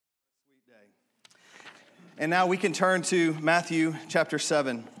And now we can turn to Matthew chapter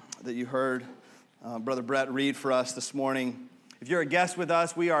 7 that you heard Brother Brett read for us this morning. If you're a guest with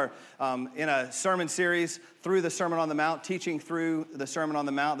us, we are in a sermon series through the Sermon on the Mount, teaching through the Sermon on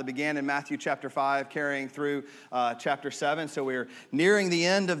the Mount that began in Matthew chapter 5, carrying through chapter 7. So we're nearing the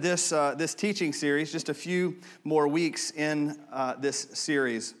end of this teaching series, just a few more weeks in this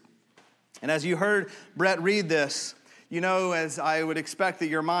series. And as you heard Brett read this, you know, as I would expect that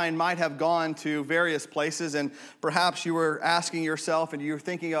your mind might have gone to various places, and perhaps you were asking yourself and you were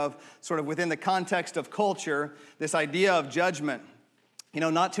thinking of sort of within the context of culture, this idea of judgment. You know,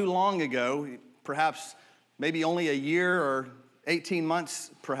 not too long ago, perhaps maybe only a year or 18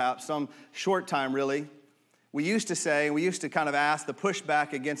 months perhaps, some short time really, we used to kind of ask the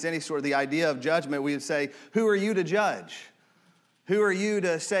pushback against any sort of the idea of judgment. We would say, who are you to judge? Who are you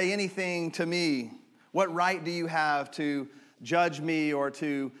to say anything to me? What right do you have to judge me or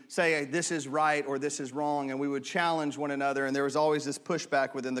to say this is right or this is wrong? And we would challenge one another, and there was always this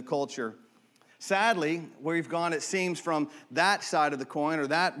pushback within the culture. Sadly, where we've gone, it seems, from that side of the coin or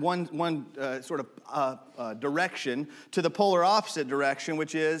that one direction to the polar opposite direction,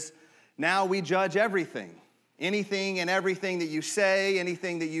 which is now we judge everything. Anything and everything that you say,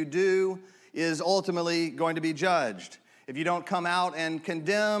 anything that you do is ultimately going to be judged. If you don't come out and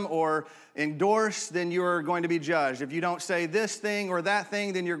condemn or endorse, then you're going to be judged. If you don't say this thing or that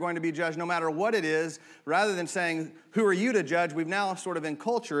thing, then you're going to be judged no matter what it is. Rather than saying, who are you to judge? We've now sort of in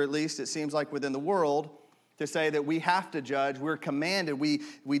culture, at least, it seems like within the world, to say that we have to judge. We're commanded,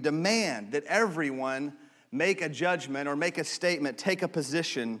 we demand that everyone make a judgment or make a statement, take a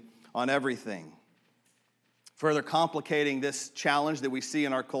position on everything. Further complicating this challenge that we see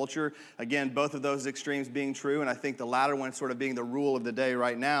in our culture, again, both of those extremes being true, and I think the latter one sort of being the rule of the day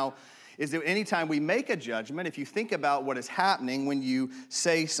right now, is that anytime we make a judgment, if you think about what is happening when you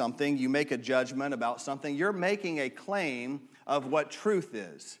say something, you make a judgment about something, you're making a claim of what truth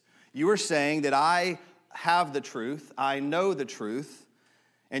is. You are saying that I have the truth, I know the truth,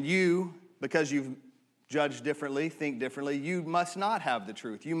 and you, because you've judged differently, think differently, you must not have the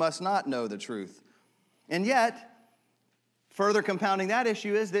truth. You must not know the truth. And yet, further compounding that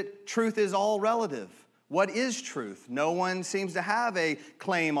issue is that truth is all relative. What is truth? No one seems to have a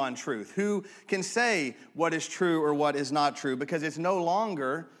claim on truth. Who can say what is true or what is not true? Because it's no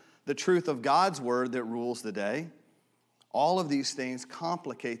longer the truth of God's word that rules the day. All of these things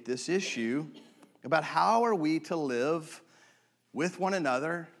complicate this issue about how are we to live with one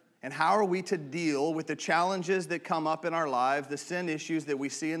another, and how are we to deal with the challenges that come up in our lives, the sin issues that we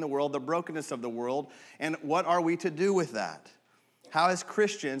see in the world, the brokenness of the world, and what are we to do with that? How, as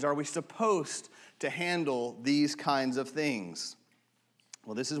Christians, are we supposed to handle these kinds of things?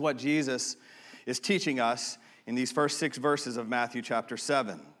 Well, this is what Jesus is teaching us in these first 6 verses of Matthew chapter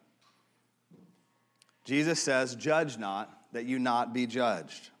 7. Jesus says, "Judge not, that you not be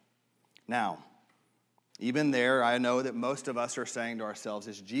judged." Now, even there, I know that most of us are saying to ourselves,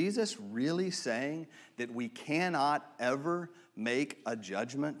 is Jesus really saying that we cannot ever make a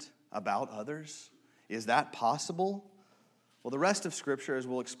judgment about others? Is that possible? Well, the rest of Scripture, as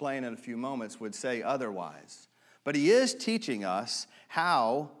we'll explain in a few moments, would say otherwise. But he is teaching us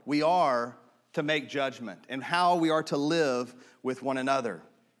how we are to make judgment and how we are to live with one another.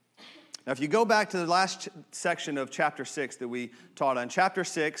 Now, if you go back to the last section of chapter 6 that we taught on, chapter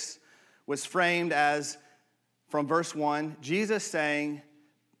 6 was framed as, from verse 1, Jesus saying,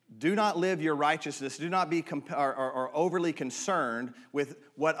 do not live your righteousness, do not be or overly concerned with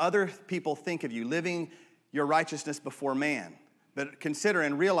what other people think of you, living your righteousness before man. But consider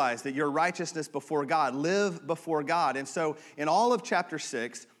and realize that your righteousness before God, live before God. And so in all of chapter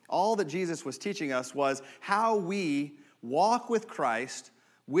 6, all that Jesus was teaching us was how we walk with Christ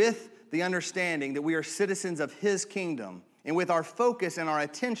with the understanding that we are citizens of his kingdom, and with our focus and our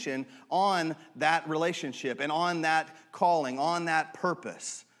attention on that relationship and on that calling, on that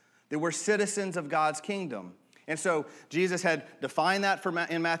purpose, that we're citizens of God's kingdom. And so Jesus had defined that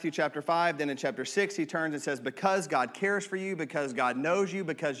in Matthew chapter 5. Then in chapter 6, he turns and says, because God cares for you, because God knows you,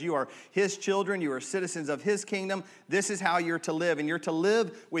 because you are his children, you are citizens of his kingdom, this is how you're to live. And you're to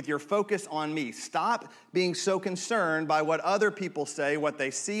live with your focus on me. Stop being so concerned by what other people say, what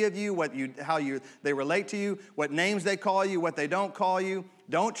they see of you, how they relate to you, what names they call you, what they don't call you.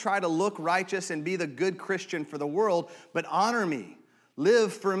 Don't try to look righteous and be the good Christian for the world, but honor me.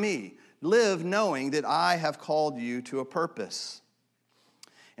 Live for me. Live knowing that I have called you to a purpose.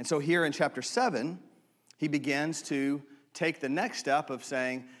 And so here in chapter 7, he begins to take the next step of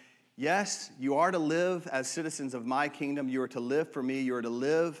saying, yes, you are to live as citizens of my kingdom. You are to live for me. You are to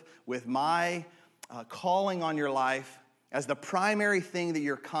live with my calling on your life as the primary thing that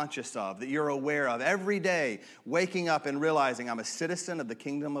you're conscious of, that you're aware of every day, waking up and realizing I'm a citizen of the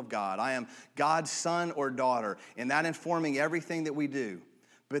kingdom of God. I am God's son or daughter, and that informing everything that we do.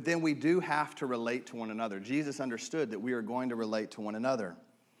 But then we do have to relate to one another. Jesus understood that we are going to relate to one another.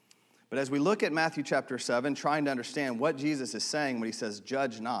 But as we look at Matthew chapter 7, trying to understand what Jesus is saying when he says,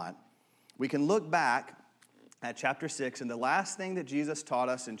 judge not, we can look back at chapter 6, and the last thing that Jesus taught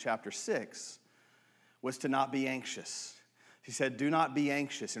us in chapter 6 was to not be anxious. He said, do not be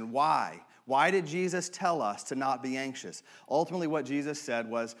anxious. And why? Why did Jesus tell us to not be anxious? Ultimately, what Jesus said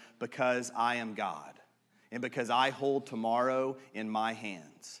was, because I am God, and because I hold tomorrow in my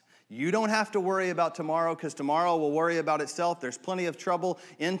hands. You don't have to worry about tomorrow, because tomorrow will worry about itself. There's plenty of trouble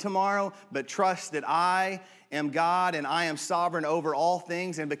in tomorrow, but trust that I am God and I am sovereign over all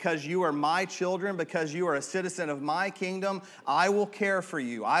things, and because you are my children, because you are a citizen of my kingdom, I will care for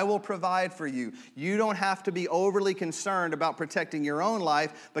you. I will provide for you. You don't have to be overly concerned about protecting your own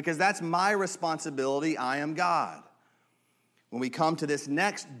life, because that's my responsibility. I am God. When we come to this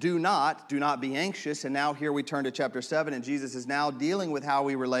next, do not be anxious, and now here we turn to chapter 7, and Jesus is now dealing with how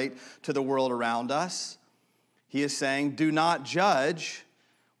we relate to the world around us. He is saying, do not judge.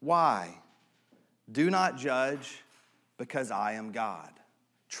 Why? Do not judge, because I am God.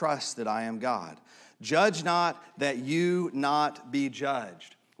 Trust that I am God. Judge not, that you not be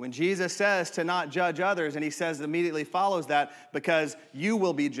judged. When Jesus says to not judge others, and he says immediately follows that, because you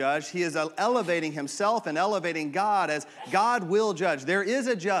will be judged, he is elevating himself and elevating God as God will judge. There is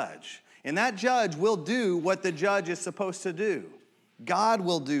a judge, and that judge will do what the judge is supposed to do. God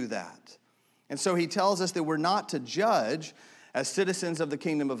will do that. And so he tells us that we're not to judge as citizens of the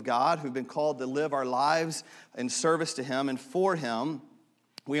kingdom of God who've been called to live our lives in service to him and for him.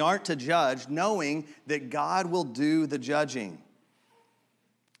 We aren't to judge knowing that God will do the judging.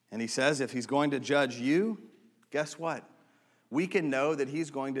 And he says if he's going to judge you, guess what? We can know that he's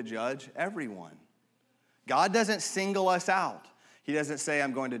going to judge everyone. God doesn't single us out. He doesn't say,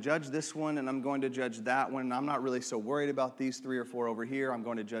 I'm going to judge this one and I'm going to judge that one, and I'm not really so worried about these 3 or 4 over here. I'm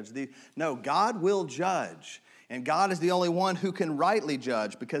going to judge these. No, God will judge. And God is the only one who can rightly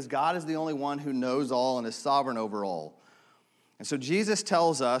judge, because God is the only one who knows all and is sovereign over all. And so Jesus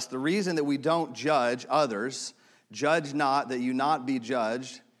tells us the reason that we don't judge others, judge not that you not be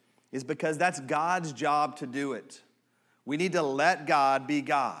judged, is because that's God's job to do it. We need to let God be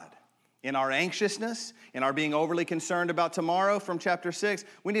God. In our anxiousness, in our being overly concerned about tomorrow from chapter 6,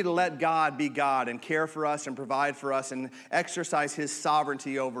 we need to let God be God and care for us and provide for us and exercise his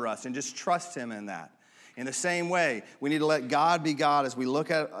sovereignty over us and just trust him in that. In the same way, we need to let God be God as we look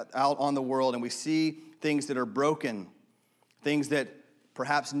out on the world and we see things that are broken, things that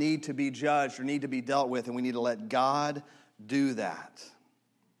perhaps need to be judged or need to be dealt with, and we need to let God do that.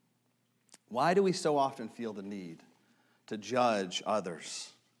 Why do we so often feel the need to judge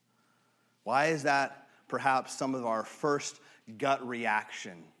others? Why is that perhaps some of our first gut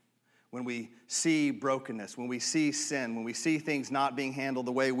reaction when we see brokenness, when we see sin, when we see things not being handled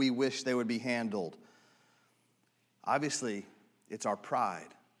the way we wish they would be handled? Obviously, it's our pride.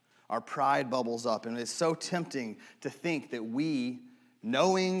 Our pride bubbles up, and it's so tempting to think that we,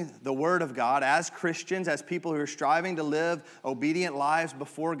 knowing the Word of God as Christians, as people who are striving to live obedient lives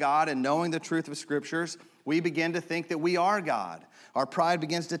before God and knowing the truth of Scriptures, we begin to think that we are God. Our pride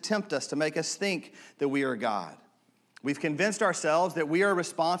begins to tempt us, to make us think that we are God. We've convinced ourselves that we are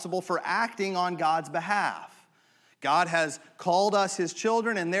responsible for acting on God's behalf. God has called us his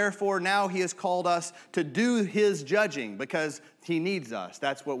children, and therefore now he has called us to do his judging because he needs us.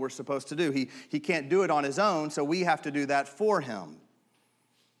 That's what we're supposed to do. He can't do it on his own, so we have to do that for him.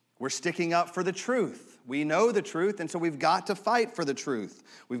 We're sticking up for the truth. We know the truth, and so we've got to fight for the truth.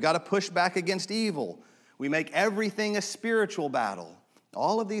 We've got to push back against evil. We make everything a spiritual battle.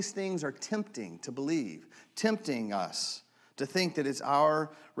 All of these things are tempting to believe, tempting us to think that it's our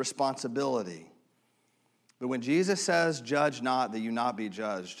responsibility. But when Jesus says, judge not that you not be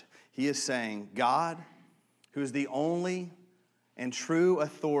judged, he is saying God, who is the only and true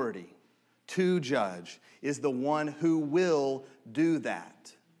authority to judge, is the one who will do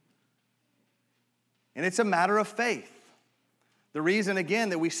that. And it's a matter of faith. The reason, again,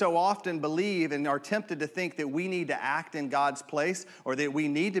 that we so often believe and are tempted to think that we need to act in God's place or that we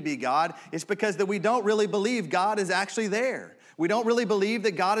need to be God is because that we don't really believe God is actually there. We don't really believe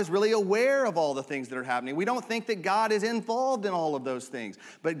that God is really aware of all the things that are happening. We don't think that God is involved in all of those things.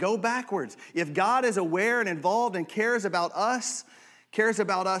 But go backwards. If God is aware and involved and cares about us, cares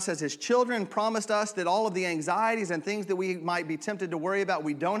about us as his children, promised us that all of the anxieties and things that we might be tempted to worry about,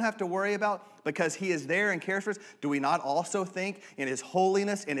 we don't have to worry about because he is there and cares for us, do we not also think in his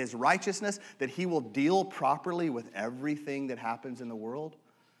holiness, in his righteousness, that he will deal properly with everything that happens in the world?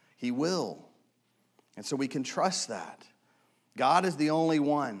 He will. And so we can trust that. God is the only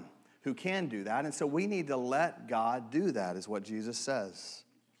one who can do that, and so we need to let God do that, is what Jesus says.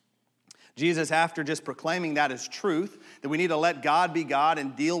 Jesus, after just proclaiming that as truth, that we need to let God be God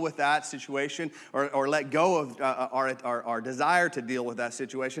and deal with that situation, or let go of our desire to deal with that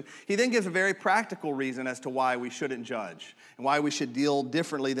situation, he then gives a very practical reason as to why we shouldn't judge and why we should deal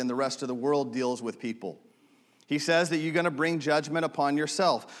differently than the rest of the world deals with people. He says that you're going to bring judgment upon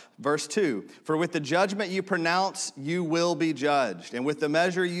yourself. Verse 2, for with the judgment you pronounce, you will be judged, and with the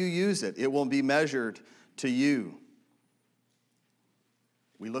measure you use it, it will be measured to you.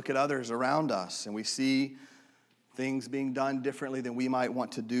 We look at others around us and we see things being done differently than we might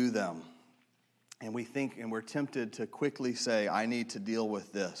want to do them. And we think and we're tempted to quickly say, I need to deal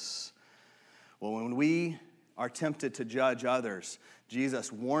with this. Well, when we are tempted to judge others,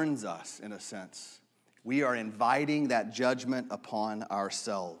 Jesus warns us, in a sense. We are inviting that judgment upon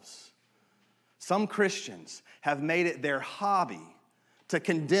ourselves. Some Christians have made it their hobby to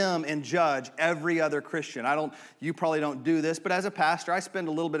condemn and judge every other Christian. You probably don't do this, but as a pastor, I spend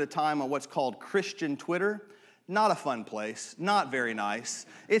a little bit of time on what's called Christian Twitter. Not a fun place, not very nice.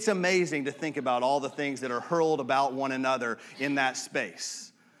 It's amazing to think about all the things that are hurled about one another in that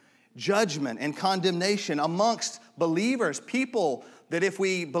space. Judgment and condemnation amongst believers, people that if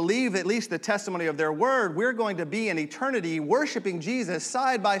we believe at least the testimony of their word, we're going to be in eternity worshiping Jesus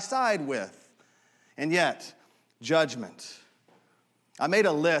side by side with. And yet, judgment. I made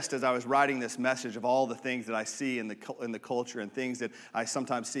a list as I was writing this message of all the things that I see in the culture and things that I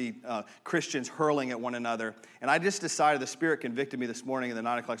sometimes see Christians hurling at one another. And I just decided, the Spirit convicted me this morning in the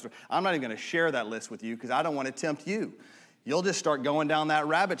 9 o'clock story, I'm not even going to share that list with you because I don't want to tempt you. You'll just start going down that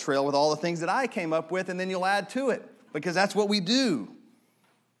rabbit trail with all the things that I came up with, and then you'll add to it because that's what we do.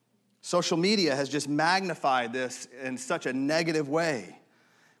 Social media has just magnified this in such a negative way.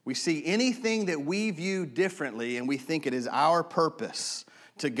 We see anything that we view differently and we think it is our purpose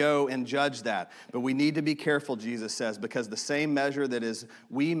to go and judge that. But we need to be careful, Jesus says, because the same measure that is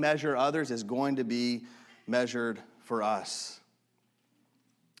we measure others is going to be measured for us.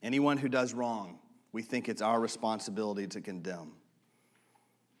 Anyone who does wrong, we think it's our responsibility to condemn.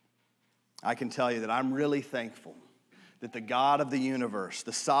 I can tell you that I'm really thankful that the God of the universe,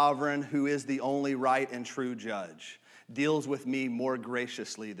 the sovereign who is the only right and true judge, deals with me more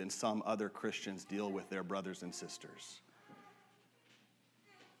graciously than some other Christians deal with their brothers and sisters.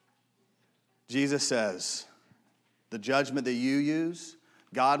 Jesus says, the judgment that you use,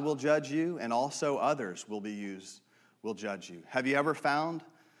 God will judge you, and also others will judge you. Have you ever found,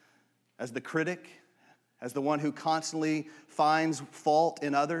 as the critic, as the one who constantly finds fault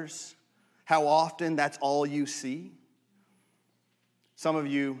in others, how often that's all you see? Some of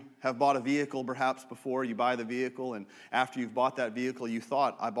you have bought a vehicle perhaps before. You buy the vehicle, and after you've bought that vehicle, you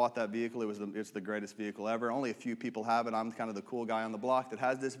thought, I bought that vehicle, it's the greatest vehicle ever. Only a few people have it. I'm kind of the cool guy on the block that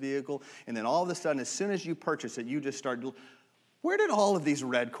has this vehicle. And then all of a sudden, as soon as you purchase it, you just start, where did all of these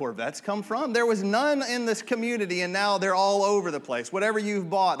red Corvettes come from? There was none in this community, and now they're all over the place. Whatever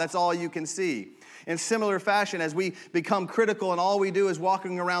you've bought, that's all you can see. In similar fashion, as we become critical and all we do is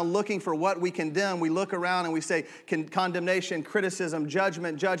walking around looking for what we condemn, we look around and we say condemnation, criticism,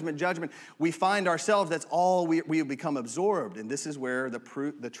 judgment. We find ourselves, that's all we become absorbed. And this is where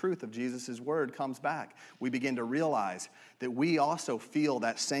the truth of Jesus' word comes back. We begin to realize that we also feel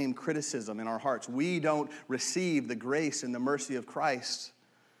that same criticism in our hearts. We don't receive the grace and the mercy of Christ,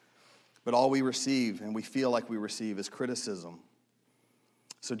 but all we receive and we feel like we receive is criticism.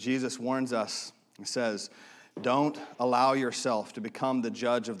 So Jesus warns us. He says, don't allow yourself to become the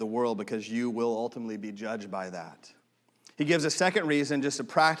judge of the world because you will ultimately be judged by that. He gives a second reason, just a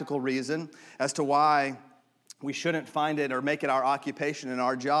practical reason, as to why we shouldn't find it or make it our occupation and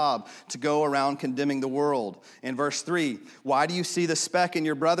our job to go around condemning the world. In verse 3, why do you see the speck in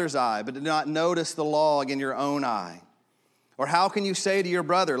your brother's eye, but do not notice the log in your own eye? Or how can you say to your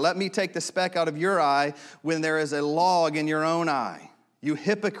brother, let me take the speck out of your eye when there is a log in your own eye? You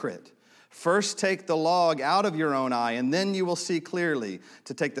hypocrite. First take the log out of your own eye, and then you will see clearly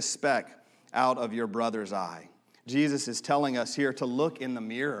to take the speck out of your brother's eye. Jesus is telling us here to look in the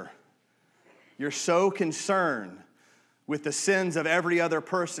mirror. You're so concerned with the sins of every other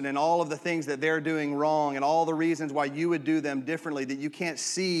person and all of the things that they're doing wrong and all the reasons why you would do them differently that you can't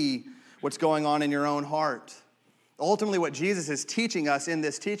see what's going on in your own heart. Ultimately, what Jesus is teaching us in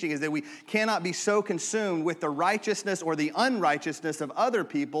this teaching is that we cannot be so consumed with the righteousness or the unrighteousness of other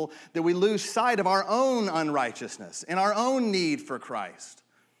people that we lose sight of our own unrighteousness and our own need for Christ.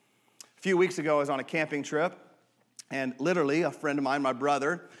 A few weeks ago, I was on a camping trip, and literally a friend of mine, my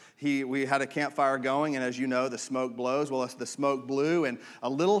brother, we had a campfire going, and as you know, the smoke blows. Well, the smoke blew, and a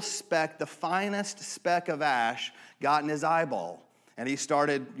little speck, the finest speck of ash, got in his eyeball. And he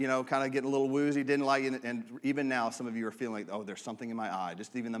started, kind of getting a little woozy, didn't like it. And even now, some of you are feeling like, oh, there's something in my eye.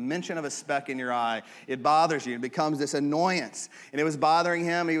 Just even the mention of a speck in your eye, it bothers you. It becomes this annoyance. And it was bothering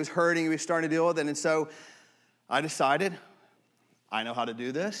him. He was hurting. He was starting to deal with it. And so I decided, I know how to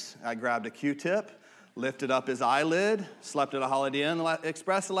do this. I grabbed a Q-tip, lifted up his eyelid, slept at a Holiday Inn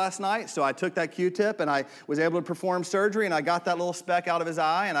Express last night. So I took that Q-tip, and I was able to perform surgery, and I got that little speck out of his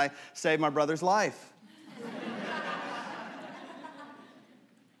eye, and I saved my brother's life.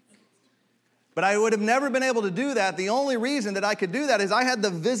 But I would have never been able to do that. The only reason that I could do that is I had the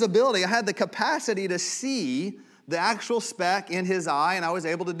visibility, I had the capacity to see the actual speck in his eye, and I was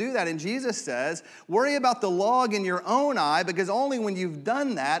able to do that. And Jesus says, worry about the log in your own eye, because only when you've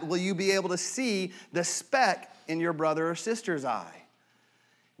done that will you be able to see the speck in your brother or sister's eye.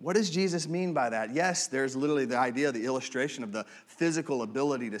 What does Jesus mean by that? Yes, there's literally the idea, the illustration of the physical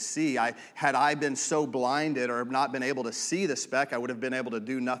ability to see. Had I been so blinded or not been able to see the speck, I would have been able to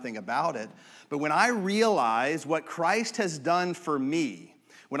do nothing about it. But when I realize what Christ has done for me,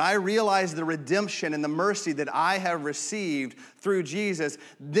 when I realize the redemption and the mercy that I have received through Jesus,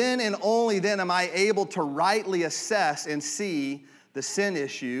 then and only then am I able to rightly assess and see the sin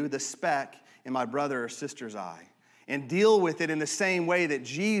issue, the speck in my brother or sister's eye, and deal with it in the same way that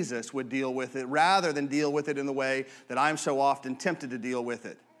Jesus would deal with it, rather than deal with it in the way that I'm so often tempted to deal with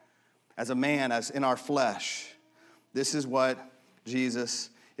it as a man, as in our flesh. This is what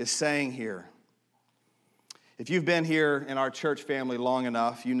Jesus is saying here. If you've been here in our church family long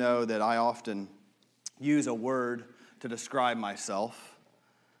enough, you know that I often use a word to describe myself.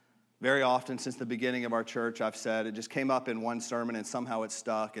 Very often since the beginning of our church, I've said, it just came up in one sermon and somehow it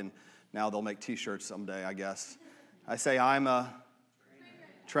stuck, and now they'll make t-shirts someday, I guess. I say I'm a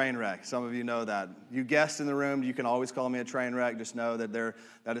train wreck. Some of you know that. You guests in the room, you can always call me a train wreck. Just know that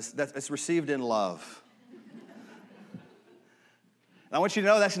it's received in love. And I want you to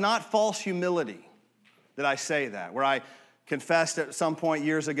know that's not false humility that I say that, where I confessed at some point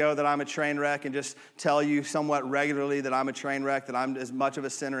years ago that I'm a train wreck and just tell you somewhat regularly that I'm a train wreck, that I'm as much of a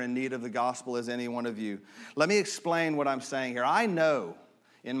sinner in need of the gospel as any one of you. Let me explain what I'm saying here. I know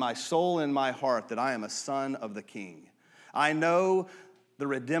in my soul and my heart that I am a son of the King. I know the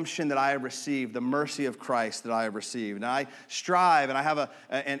redemption that I have received, the mercy of Christ that I have received. And I strive and I have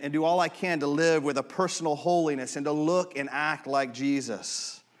and do all I can to live with a personal holiness and to look and act like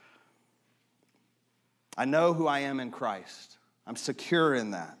Jesus. I know who I am in Christ. I'm secure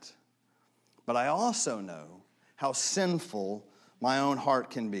in that. But I also know how sinful my own heart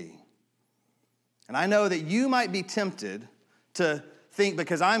can be. And I know that you might be tempted to think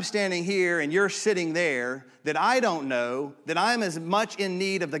because I'm standing here and you're sitting there that I don't know that I'm as much in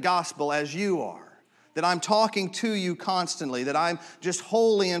need of the gospel as you are, that I'm talking to you constantly, that I'm just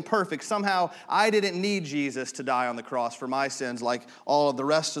holy and perfect. Somehow I didn't need Jesus to die on the cross for my sins like all of the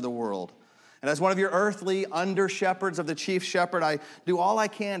rest of the world. And as one of your earthly under-shepherds of the chief shepherd, I do all I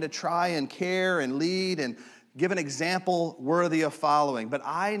can to try and care and lead and give an example worthy of following. But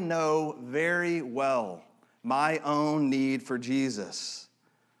I know very well my own need for Jesus.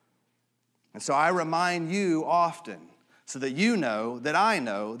 And so I remind you often so that you know that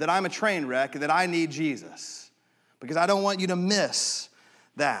I'm a train wreck and that I need Jesus. Because I don't want you to miss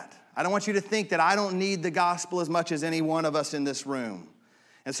that. I don't want you to think that I don't need the gospel as much as any one of us in this room.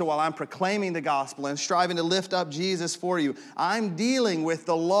 And so while I'm proclaiming the gospel and striving to lift up Jesus for you, I'm dealing with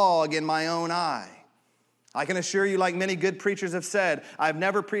the log in my own eye. I can assure you, like many good preachers have said, I've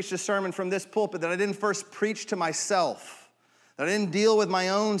never preached a sermon from this pulpit that I didn't first preach to myself, that I didn't deal with my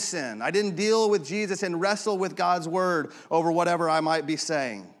own sin. I didn't deal with Jesus and wrestle with God's word over whatever I might be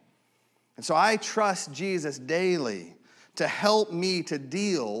saying. And so I trust Jesus daily to help me to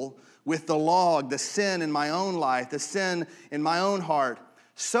deal with the log, the sin in my own life, the sin in my own heart,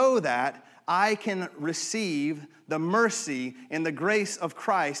 so that I can receive the mercy and the grace of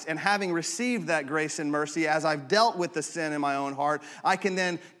Christ. And having received that grace and mercy, as I've dealt with the sin in my own heart, I can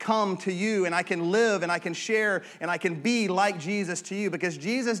then come to you and I can live and I can share and I can be like Jesus to you, because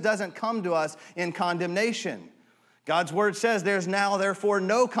Jesus doesn't come to us in condemnation. God's word says there's now therefore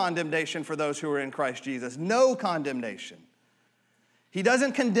no condemnation for those who are in Christ Jesus. No condemnation. He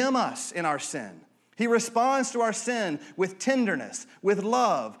doesn't condemn us in our sin. He responds to our sin with tenderness, with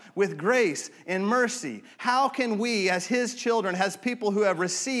love, with grace and mercy. How can we, as his children, as people who have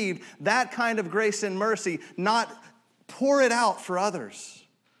received that kind of grace and mercy, not pour it out for others?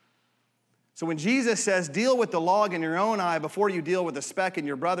 So when Jesus says, deal with the log in your own eye before you deal with the speck in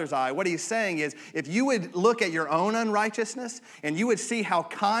your brother's eye, what he's saying is, if you would look at your own unrighteousness and you would see how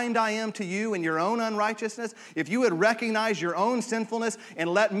kind I am to you in your own unrighteousness, if you would recognize your own sinfulness and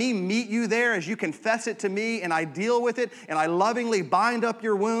let me meet you there as you confess it to me and I deal with it and I lovingly bind up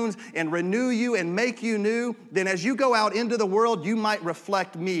your wounds and renew you and make you new, then as you go out into the world, you might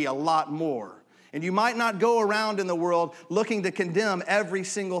reflect me a lot more. And you might not go around in the world looking to condemn every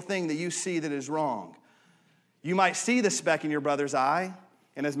single thing that you see that is wrong. You might see the speck in your brother's eye,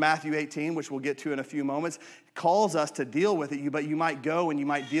 and as Matthew 18, which we'll get to in a few moments, calls us to deal with it, but you might go and you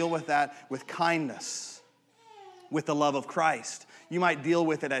might deal with that with kindness, with the love of Christ. You might deal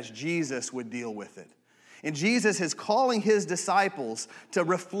with it as Jesus would deal with it. And Jesus is calling his disciples to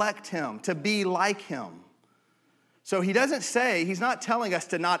reflect him, to be like him. So he's not telling us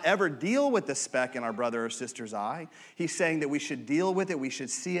to not ever deal with the speck in our brother or sister's eye. He's saying that we should deal with it, we should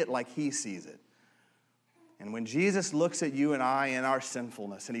see it like he sees it. And when Jesus looks at you and I in our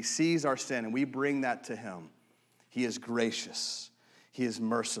sinfulness, and he sees our sin, and we bring that to him, he is gracious, he is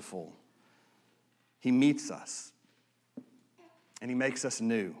merciful, he meets us, and he makes us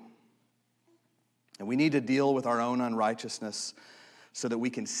new. And we need to deal with our own unrighteousness so that we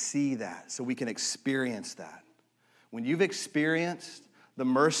can see that, so we can experience that. When you've experienced the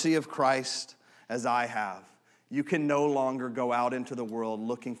mercy of Christ as I have, you can no longer go out into the world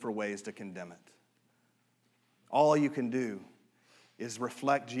looking for ways to condemn it. All you can do is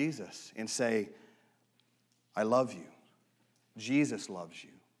reflect Jesus and say, I love you. Jesus loves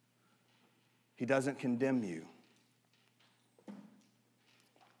you. He doesn't condemn you.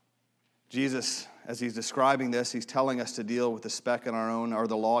 Jesus, as he's describing this, he's telling us to deal with the speck in our own, or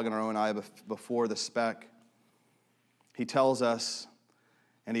the log in our own eye before the speck. He tells us,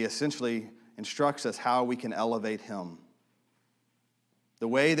 and he essentially instructs us how we can elevate him. The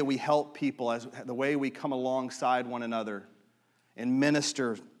way that we help people, the way we come alongside one another and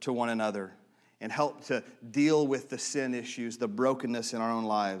minister to one another and help to deal with the sin issues, the brokenness in our own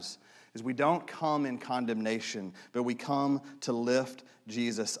lives, is we don't come in condemnation, but we come to lift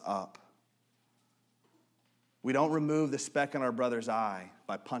Jesus up. We don't remove the speck in our brother's eye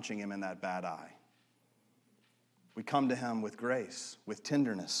by punching him in that bad eye. We come to him with grace, with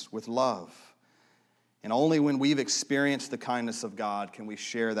tenderness, with love. And only when we've experienced the kindness of God can we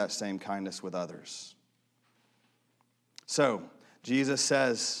share that same kindness with others. So, Jesus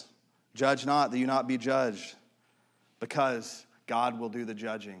says, judge not that you not be judged, because God will do the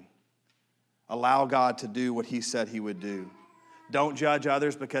judging. Allow God to do what he said he would do. Don't judge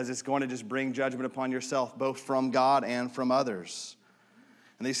others, because it's going to just bring judgment upon yourself, both from God and from others.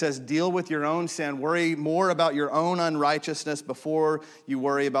 And he says, deal with your own sin. Worry more about your own unrighteousness before you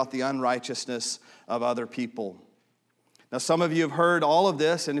worry about the unrighteousness of other people. Now, some of you have heard all of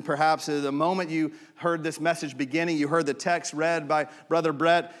this, and perhaps the moment you heard this message beginning, you heard the text read by Brother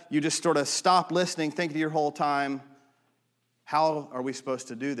Brett, you just sort of stopped listening, thinking your whole time, how are we supposed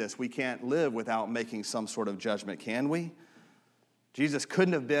to do this? We can't live without making some sort of judgment, can we? Jesus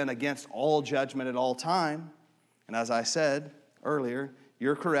couldn't have been against all judgment at all time. And as I said earlier,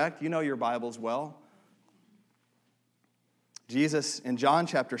 you're correct. You know your Bibles well. Jesus, in John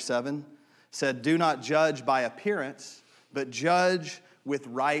chapter 7, said, do not judge by appearance, but judge with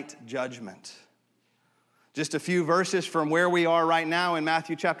right judgment. Just a few verses from where we are right now in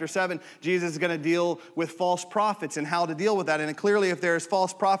Matthew chapter 7, Jesus is going to deal with false prophets and how to deal with that. And clearly, if there's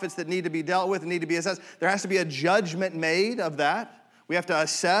false prophets that need to be dealt with and need to be assessed, there has to be a judgment made of that. We have to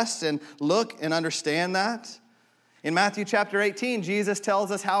assess and look and understand that. In Matthew chapter 18, Jesus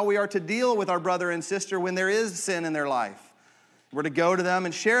tells us how we are to deal with our brother and sister when there is sin in their life. We're to go to them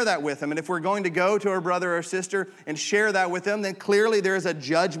and share that with them. And if we're going to go to our brother or sister and share that with them, then clearly there is a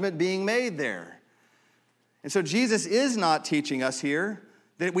judgment being made there. And so Jesus is not teaching us here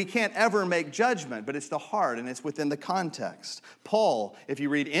that we can't ever make judgment, but it's the heart and it's within the context. Paul, if you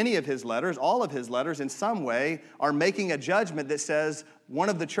read any of his letters, all of his letters in some way are making a judgment that says one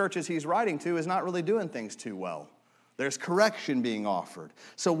of the churches he's writing to is not really doing things too well. There's correction being offered.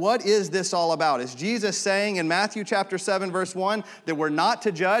 So what is this all about? Is Jesus saying in Matthew chapter 7, verse 1, that we're not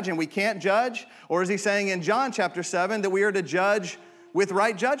to judge and we can't judge? Or is he saying in John chapter 7 that we are to judge with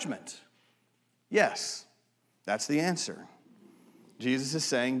right judgment? Yes, that's the answer. Jesus is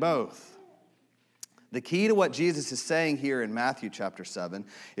saying both. The key to what Jesus is saying here in Matthew chapter 7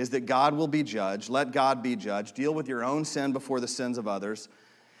 is that God will be judged. Let God be judged. Deal with your own sin before the sins of others.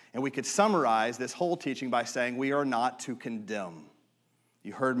 And we could summarize this whole teaching by saying we are not to condemn.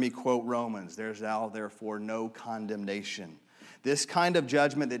 You heard me quote Romans, there's now therefore no condemnation. This kind of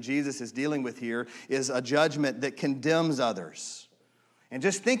judgment that Jesus is dealing with here is a judgment that condemns others. And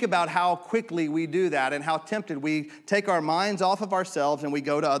just think about how quickly we do that and how tempted we take our minds off of ourselves and we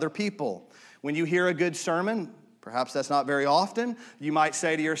go to other people. When you hear a good sermon, perhaps that's not very often, you might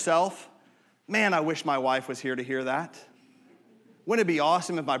say to yourself, man, I wish my wife was here to hear that. Wouldn't it be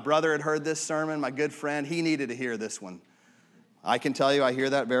awesome if my brother had heard this sermon, my good friend, he needed to hear this one. I can tell you I hear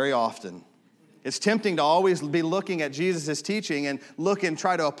that very often. It's tempting to always be looking at Jesus' teaching and look and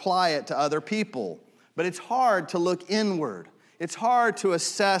try to apply it to other people. But it's hard to look inward. It's hard to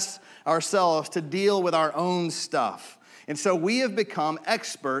assess ourselves, to deal with our own stuff. And so we have become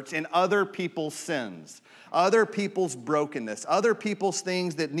experts in other people's sins, other people's brokenness, other people's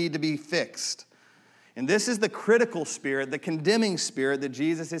things that need to be fixed. And this is the critical spirit, the condemning spirit that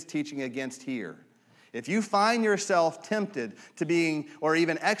Jesus is teaching against here. If you find yourself tempted to being or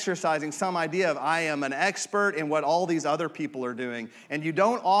even exercising some idea of I am an expert in what all these other people are doing, and you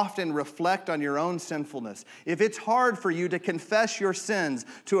don't often reflect on your own sinfulness, if it's hard for you to confess your sins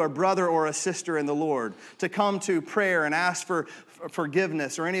to a brother or a sister in the Lord, to come to prayer and ask for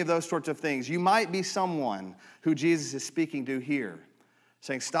forgiveness or any of those sorts of things, you might be someone who Jesus is speaking to here,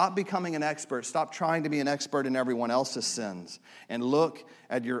 saying stop becoming an expert, stop trying to be an expert in everyone else's sins, and look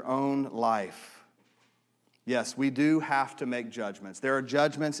at your own life. Yes, we do have to make judgments. There are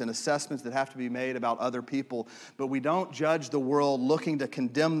judgments and assessments that have to be made about other people, but we don't judge the world looking to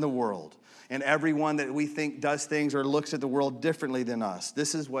condemn the world and everyone that we think does things or looks at the world differently than us.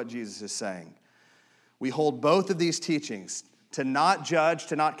 This is what Jesus is saying. We hold both of these teachings, to not judge,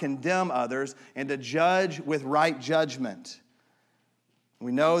 to not condemn others, and to judge with right judgment.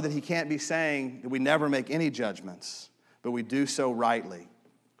 We know that he can't be saying that we never make any judgments, but we do so rightly.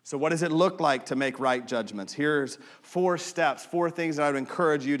 So what does it look like to make right judgments? Here's 4 steps, 4 things that I would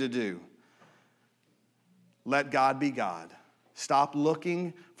encourage you to do. Let God be God. Stop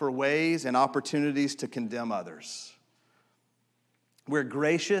looking for ways and opportunities to condemn others. We're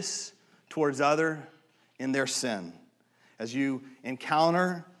gracious towards others in their sin. As you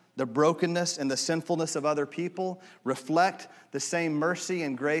encounter the brokenness and the sinfulness of other people, reflect the same mercy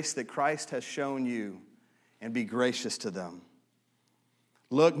and grace that Christ has shown you and be gracious to them.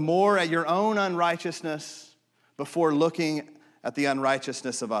 Look more at your own unrighteousness before looking at the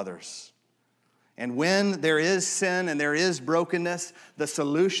unrighteousness of others. And when there is sin and there is brokenness, the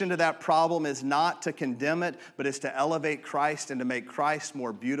solution to that problem is not to condemn it, but is to elevate Christ and to make Christ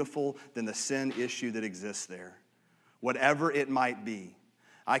more beautiful than the sin issue that exists there, whatever it might be.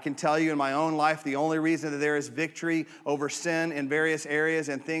 I can tell you in my own life, the only reason that there is victory over sin in various areas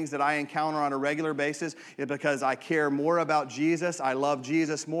and things that I encounter on a regular basis is because I care more about Jesus. I love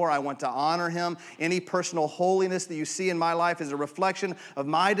Jesus more. I want to honor him. Any personal holiness that you see in my life is a reflection of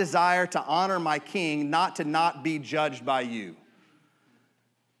my desire to honor my King, not to not be judged by you.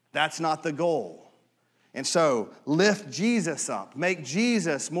 That's not the goal. And so, lift Jesus up. Make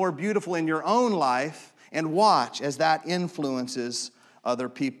Jesus more beautiful in your own life and watch as that influences other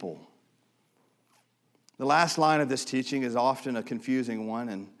people. The last line of this teaching is often a confusing one,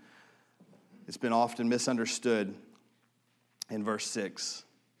 and it's been often misunderstood. In verse 6,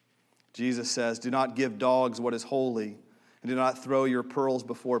 Jesus says, "Do not give dogs what is holy, and do not throw your pearls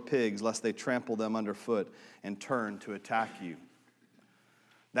before pigs, lest they trample them underfoot and turn to attack you."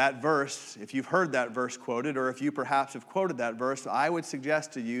 That verse, if you've heard that verse quoted, or if you perhaps have quoted that verse, I would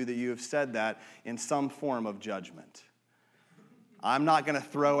suggest to you that you have said that in some form of judgment. I'm not going to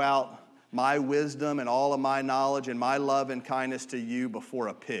throw out my wisdom and all of my knowledge and my love and kindness to you before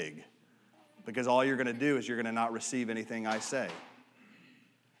a pig, because all you're going to do is you're going to not receive anything I say.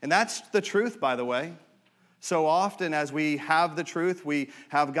 And that's the truth, by the way. So often as we have the truth, we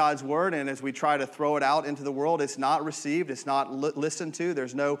have God's word, and as we try to throw it out into the world, it's not received, it's not listened to,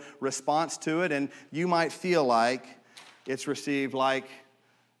 there's no response to it, and you might feel like it's received like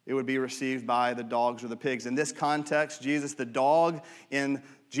it would be received by the dogs or the pigs. In this context, the dog in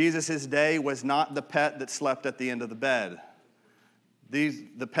Jesus' day was not the pet that slept at the end of the bed.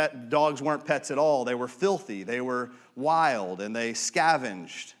 The pet dogs weren't pets at all. They were filthy, they were wild, and they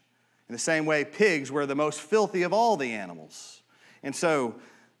scavenged. In the same way, pigs were the most filthy of all the animals. And so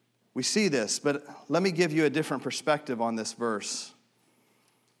we see this, but let me give you a different perspective on this verse.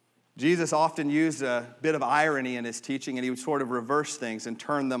 Jesus often used a bit of irony in his teaching, and he would sort of reverse things and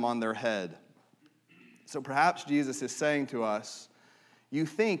turn them on their head. So perhaps Jesus is saying to us, you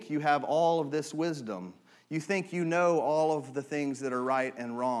think you have all of this wisdom. You think you know all of the things that are right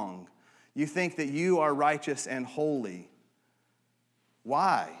and wrong. You think that you are righteous and holy.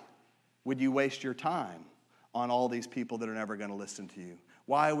 Why? would you waste your time on all these people that are never going to listen to you?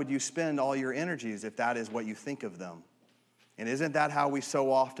 Why would you spend all your energies if that is what you think of them? And isn't that how we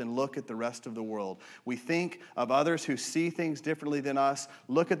so often look at the rest of the world? We think of others who see things differently than us,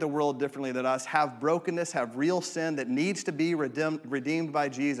 look at the world differently than us, have brokenness, have real sin that needs to be redeemed by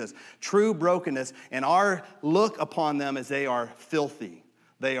Jesus. True brokenness, and our look upon them as they are filthy,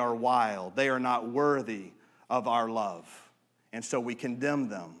 they are wild, they are not worthy of our love. And so we condemn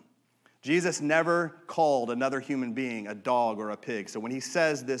them. Jesus never called another human being a dog or a pig. So when he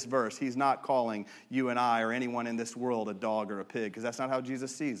says this verse, he's not calling you and I or anyone in this world a dog or a pig, because that's not how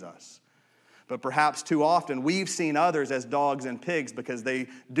Jesus sees us. But perhaps too often we've seen others as dogs and pigs because they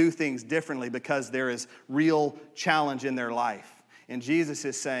do things differently, because there is real challenge in their life. And Jesus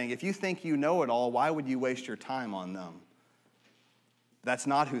is saying, if you think you know it all, why would you waste your time on them? That's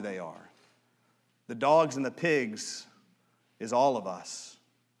not who they are. The dogs and the pigs is all of us.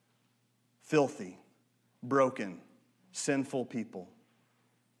 Filthy, broken, sinful people.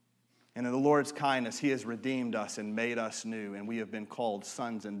 And in the Lord's kindness, he has redeemed us and made us new, and we have been called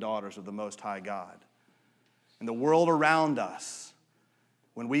sons and daughters of the Most High God. And the world around us,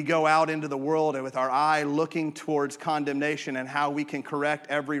 when we go out into the world and with our eye looking towards condemnation and how we can correct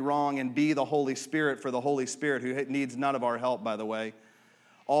every wrong and be the Holy Spirit for the Holy Spirit, who needs none of our help, by the way,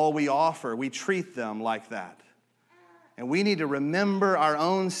 all we offer, we treat them like that. And we need to remember our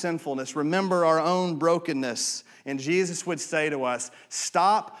own sinfulness, remember our own brokenness. And Jesus would say to us,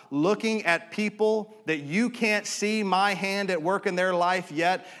 stop looking at people that you can't see my hand at work in their life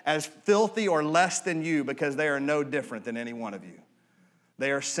yet as filthy or less than you, because they are no different than any one of you.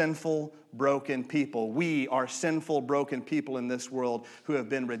 They are sinful, broken people. We are sinful, broken people in this world who have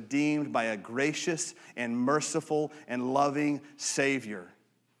been redeemed by a gracious and merciful and loving Savior.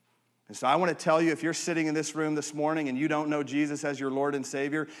 And so I want to tell you, if you're sitting in this room this morning and you don't know Jesus as your Lord and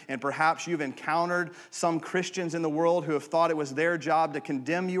Savior, and perhaps you've encountered some Christians in the world who have thought it was their job to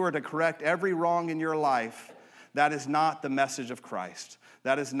condemn you or to correct every wrong in your life, that is not the message of Christ.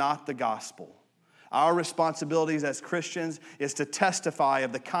 That is not the gospel. Our responsibilities as Christians is to testify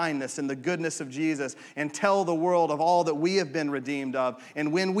of the kindness and the goodness of Jesus and tell the world of all that we have been redeemed of.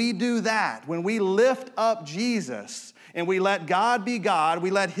 And when we do that, when we lift up Jesus and we let God be God,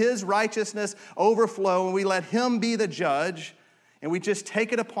 we let his righteousness overflow, and we let him be the judge, and we just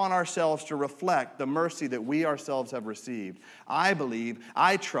take it upon ourselves to reflect the mercy that we ourselves have received. I believe,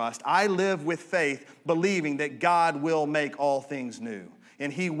 I trust, I live with faith, believing that God will make all things new.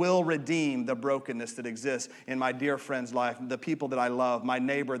 And he will redeem the brokenness that exists in my dear friend's life, the people that I love, my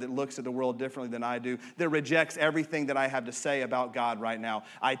neighbor that looks at the world differently than I do, that rejects everything that I have to say about God right now.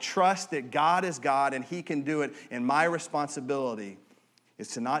 I trust that God is God and he can do it, and my responsibility is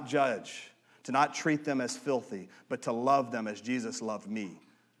to not judge, to not treat them as filthy, but to love them as Jesus loved me,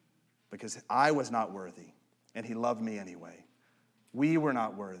 because I was not worthy, and he loved me anyway. We were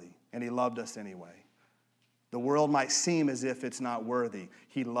not worthy, and he loved us anyway. The world might seem as if it's not worthy.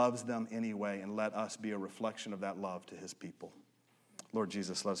 He loves them anyway, and let us be a reflection of that love to his people. Lord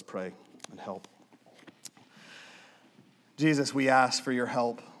Jesus, let's pray and help. Jesus, we ask for your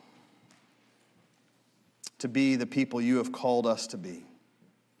help to be the people you have called us to be,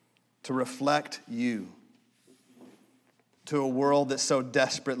 to reflect you to a world that so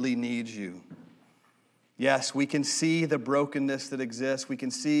desperately needs you. Yes, we can see the brokenness that exists. We can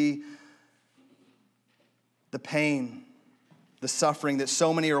see the pain, the suffering that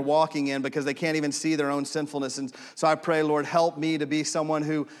so many are walking in because they can't even see their own sinfulness. And so I pray, Lord, help me to be someone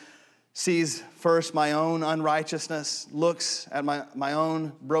who sees first my own unrighteousness, looks at my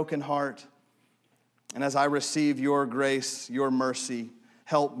own broken heart. And as I receive your grace, your mercy,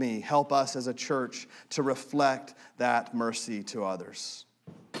 help me, help us as a church to reflect that mercy to others.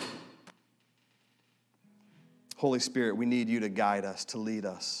 Holy Spirit, we need you to guide us, to lead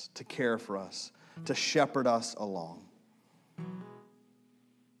us, to care for us, to shepherd us along.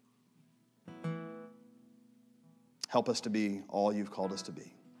 Help us to be all you've called us to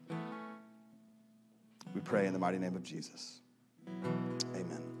be. We pray in the mighty name of Jesus.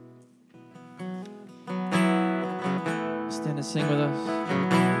 Amen. Stand and sing with us.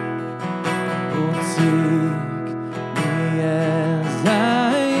 Oh, take me as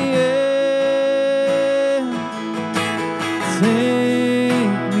I am.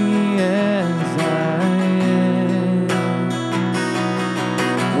 Take me as I am.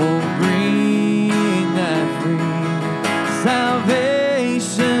 Oh, bring that free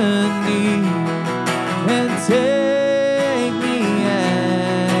salvation near, and take me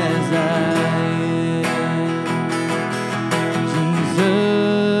as I am.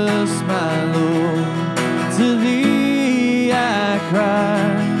 Jesus, my Lord, to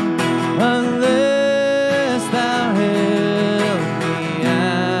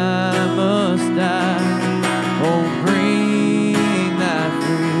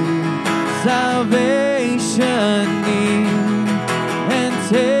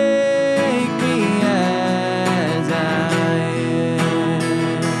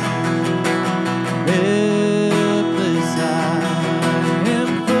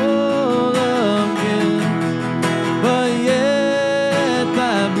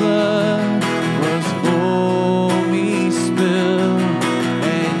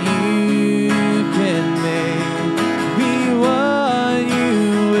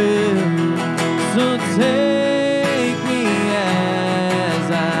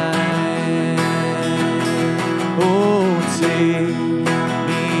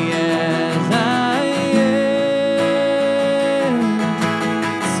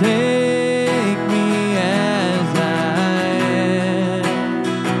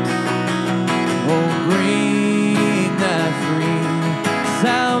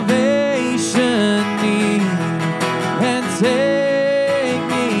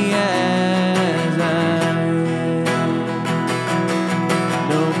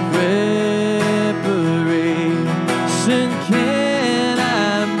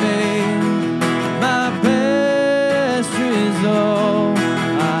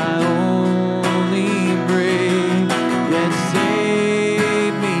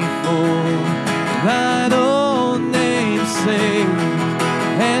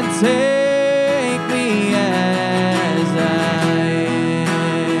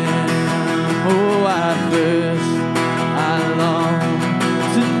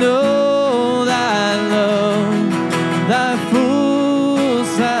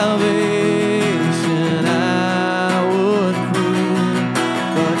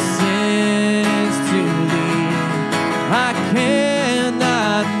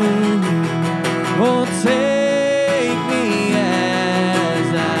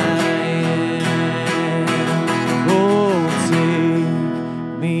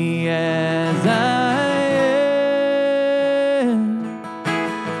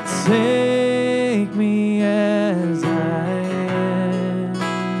take me as I am.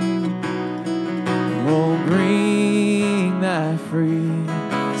 Oh, bring thy free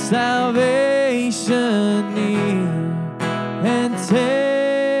salvation near and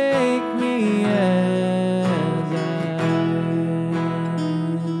take me as I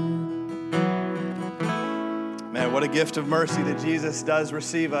am. Man, what a gift of mercy that Jesus does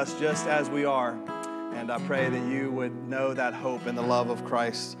receive us just as we are. And I pray that you would know that hope and the love of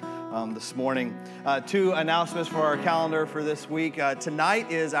Christ this morning. Two announcements for our calendar for this week.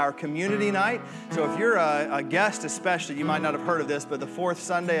 Tonight is our community night. So if you're a guest especially, you might not have heard of this, but the fourth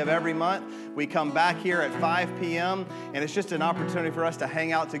Sunday of every month, we come back here at 5 p.m. and it's just an opportunity for us to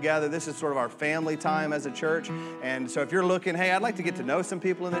hang out together. This is sort of our family time as a church. And so if you're looking, hey, I'd like to get to know some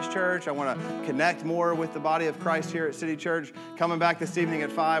people in this church, I want to connect more with the body of Christ here at City Church, coming back this evening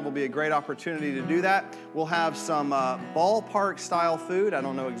at 5 will be a great opportunity to do that. We'll have some ballpark style food. I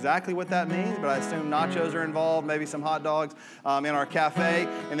don't know exactly what that means, but I assume nachos are involved, maybe some hot dogs in our cafe.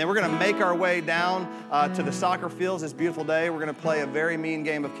 And then we're going to make our way down to the soccer fields this beautiful day. We're going to play a very mean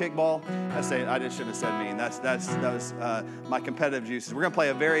game of kickball. I just shouldn't have said mean. That was my competitive juices. We're going to play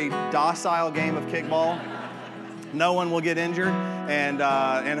a very docile game of kickball. No one will get injured, and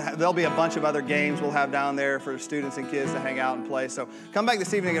there'll be a bunch of other games we'll have down there for students and kids to hang out and play. So come back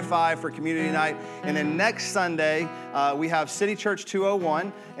this evening at 5 for community night. And then next Sunday, we have City Church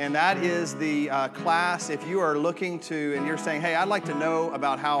 201, and that is the class. If you are looking to, and you're saying, hey, I'd like to know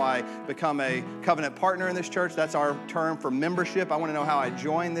about how I become a covenant partner in this church. That's our term for membership. I want to know how I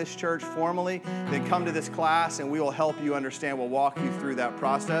join this church formally. Then come to this class, and we will help you understand. We'll walk you through that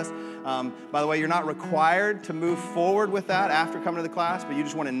process. By the way, you're not required to move forward with that after coming to the class, but you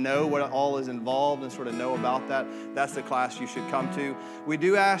just want to know what all is involved and sort of know about that. That's the class you should come to. We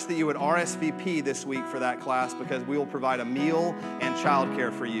do ask that you would RSVP this week for that class because we will provide a meal and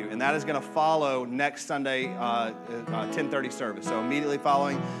childcare for you, and that is going to follow next Sunday 10:30 service. So immediately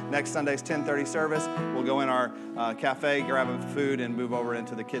following next Sunday's 10:30 service, we'll go in our cafe, grab food, and move over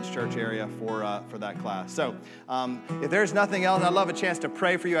into the kids' church area for that class. So if there's nothing else, I'd love a chance to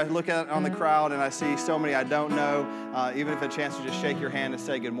pray for you. I look out on the crowd and I see so many I don't know. Even if a chance to just shake your hand and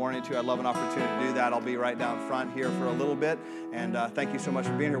say good morning to you, I'd love an opportunity to do that. I'll be right down front here for a little bit. And thank you so much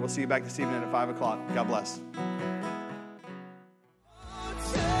for being here. We'll see you back this evening at 5 o'clock. God bless.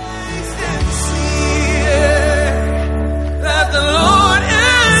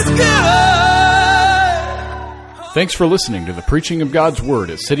 Thanks for listening to the preaching of God's Word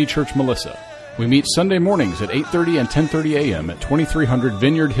at City Church Melissa. We meet Sunday mornings at 8:30 and 10:30 a.m. at 2300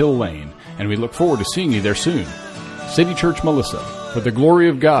 Vineyard Hill Lane, and we look forward to seeing you there soon. City Church Melissa, for the glory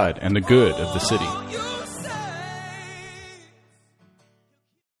of God and the good of the city.